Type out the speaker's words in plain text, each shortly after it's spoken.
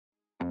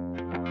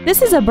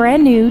This is a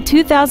brand new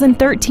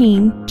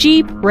 2013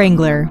 Jeep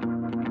Wrangler.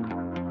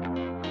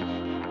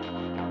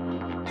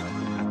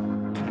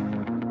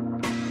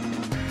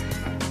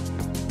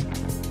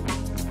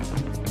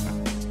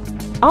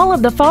 All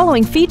of the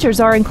following features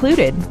are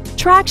included: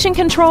 traction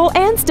control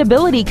and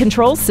stability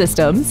control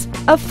systems,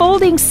 a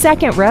folding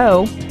second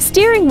row,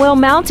 steering wheel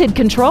mounted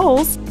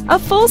controls, a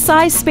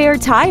full-size spare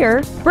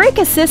tire, brake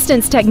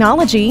assistance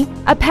technology,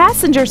 a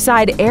passenger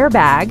side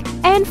airbag,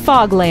 and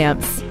fog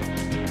lamps.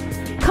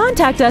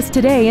 Contact us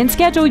today and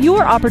schedule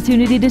your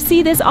opportunity to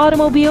see this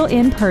automobile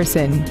in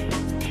person.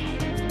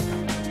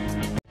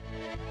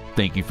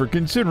 Thank you for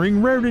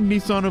considering Rairdon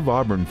Nissan of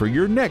Auburn for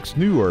your next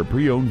new or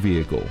pre-owned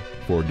vehicle.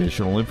 For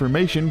additional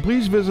information,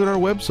 please visit our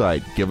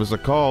website, give us a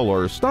call,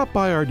 or stop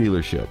by our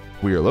dealership.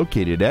 We are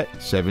located at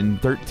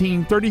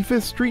 713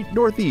 35th Street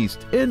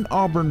Northeast in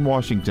Auburn,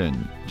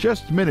 Washington,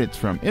 just minutes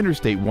from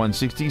Interstate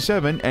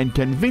 167 and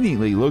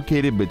conveniently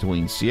located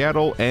between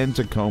Seattle and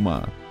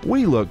Tacoma.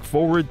 We look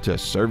forward to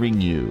serving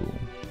you.